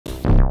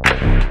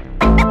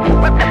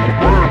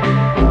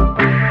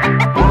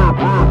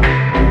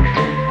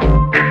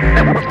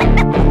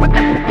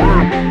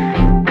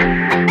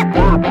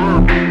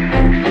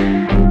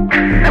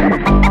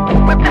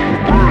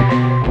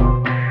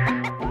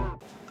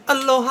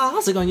Aloha,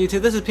 how's it going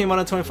YouTube? This is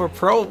P124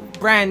 Pro,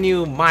 brand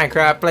new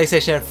Minecraft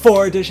PlayStation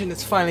 4 edition.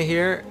 It's finally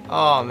here.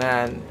 Oh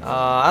man,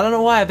 I don't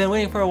know why I've been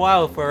waiting for a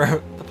while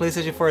for the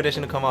PlayStation 4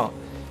 edition to come out.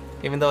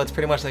 Even though it's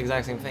pretty much the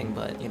exact same thing,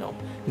 but you know,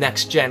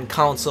 next gen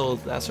console,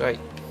 that's right.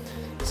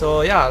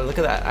 So yeah, look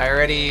at that. I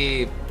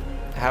already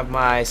have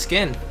my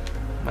skin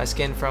from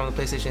the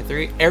PlayStation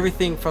 3.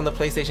 Everything from the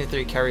PlayStation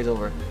 3 carries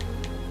over.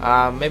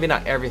 Maybe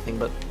not everything,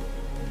 but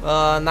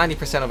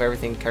 90% of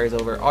everything carries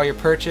over. All your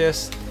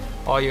purchase,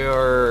 all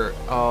your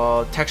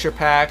texture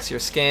packs, your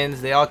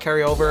skins, they all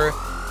carry over.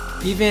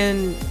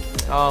 Even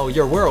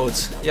your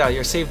worlds, yeah,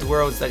 your saved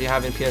worlds that you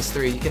have in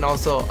PS3, you can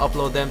also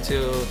upload them to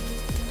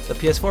the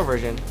PS4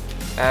 version,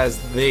 as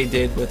they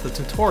did with the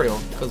tutorial.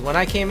 Because when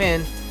I came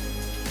in,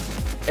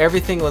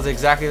 everything was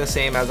exactly the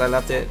same as I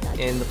left it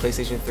in the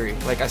PlayStation 3.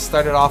 Like, I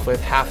started off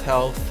with half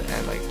health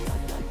and like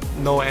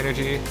no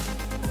energy,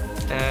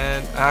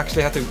 and I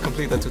actually had to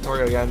complete the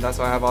tutorial again. That's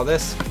why I have all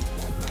this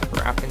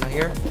crap in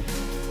here.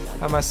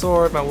 I have my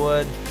sword, my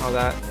wood, all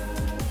that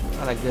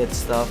good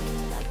stuff,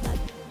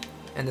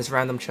 and this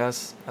random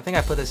chest. I think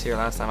I put this here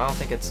last time. I don't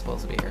think it's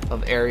supposed to be here.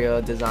 Of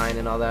area design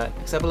and all that,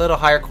 except a little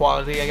higher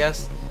quality, I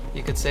guess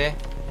you could say.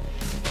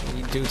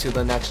 Due to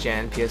the next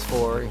gen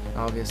PS4,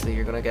 obviously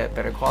you're gonna get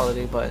better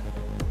quality, but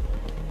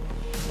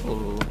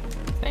ooh,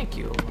 thank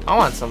you. I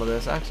want some of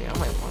this actually. I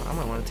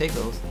might want to take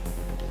those.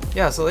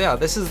 Yeah, so yeah,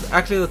 this is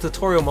actually the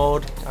tutorial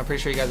mode. I'm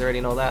pretty sure you guys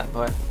already know that,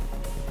 but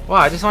wow,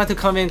 I just wanted to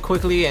come in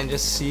quickly and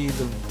just see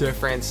the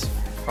difference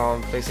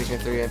from PlayStation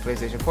 3 and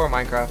PlayStation 4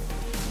 Minecraft.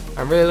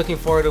 I'm really looking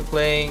forward to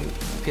playing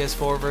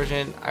PS4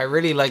 version. I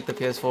really like the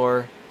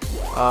PS4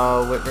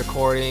 with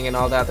recording and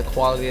all that. The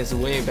quality is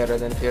way better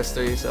than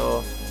PS3,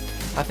 so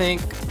I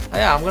think,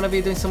 yeah, I'm gonna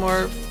be doing some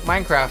more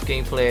Minecraft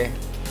gameplay.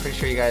 Pretty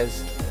sure you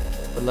guys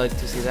would like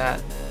to see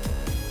that,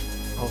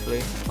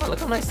 hopefully. Oh, look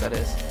how nice that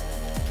is.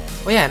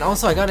 Oh yeah, and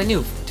also I got a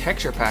new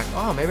texture pack.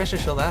 Oh, maybe I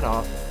should show that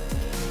off.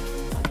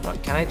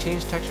 Can I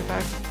change texture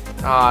pack?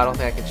 Oh, I don't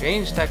think I can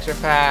change texture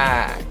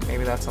pack.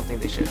 Maybe that's something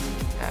they should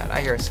add.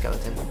 I hear a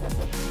skeleton.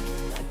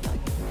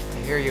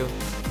 I hear you.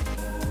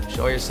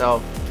 Show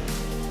yourself.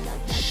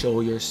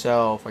 Show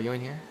yourself. Are you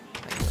in here?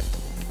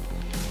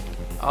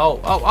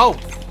 Oh.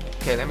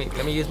 Okay, let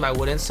me use my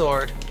wooden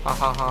sword. Ha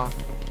ha ha.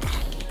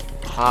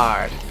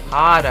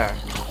 Harder.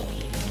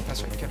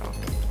 That's right, get off.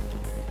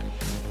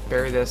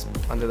 Bury this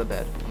under the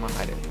bed. I'm gonna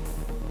hide it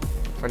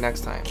for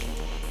next time.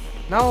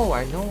 No,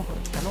 I know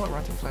what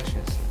rotten flesh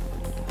is.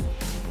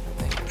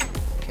 Thank you.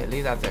 Okay,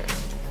 leave that there.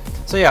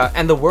 So yeah,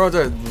 and the worlds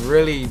are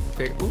really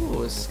big.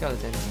 Ooh, a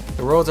skeleton.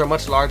 The worlds are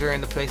much larger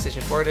in the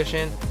PlayStation 4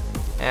 edition,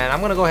 and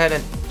I'm gonna go ahead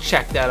and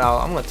check that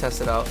out. I'm gonna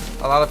test it out.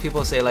 A lot of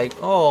people say like,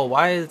 oh,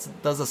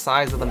 does the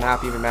size of the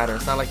map even matter?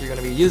 It's not like you're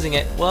gonna be using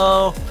it.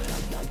 Well,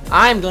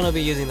 I'm gonna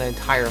be using the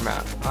entire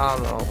map. I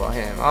don't know about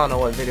him. I don't know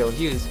what video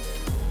he's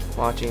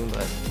watching,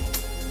 but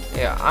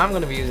yeah, I'm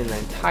gonna be using the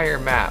entire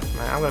map,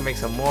 man. I'm gonna make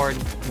some more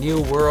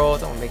new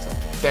worlds. I'm gonna make some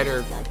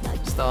better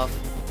stuff.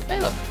 Hey,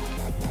 look,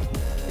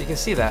 you can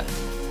see that.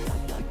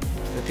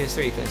 The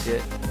PS3, you can see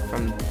it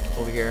from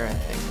over here, I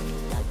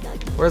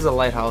think. Where's the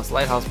lighthouse?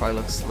 Lighthouse probably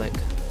looks slick.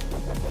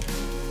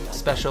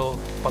 Special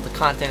about the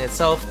content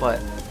itself, but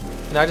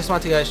you know, I just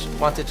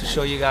wanted to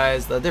show you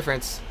guys the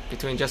difference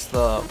between just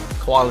the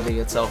quality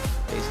itself,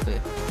 basically.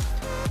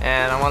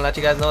 And I want to let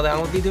you guys know that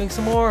I'm gonna be doing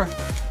some more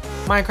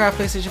Minecraft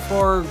PlayStation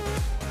 4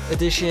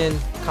 edition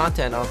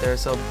content out there,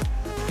 so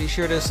be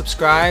sure to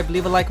subscribe,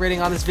 leave a like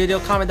rating on this video,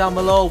 comment down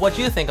below what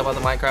you think about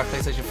the Minecraft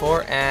PlayStation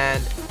 4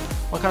 and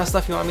what kind of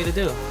stuff you want me to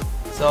do.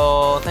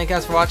 So thank you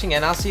guys for watching,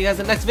 and I'll see you guys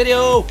in the next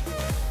video.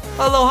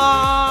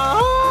 Aloha!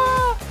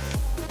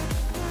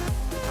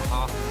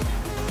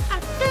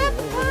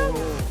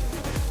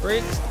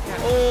 Breaks.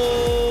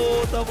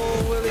 Oh, double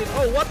wheelie.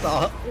 Oh, what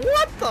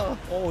the?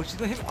 Oh, she's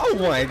gonna hit me. Oh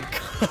my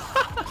god.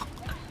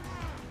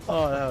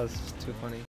 Oh, that was too funny.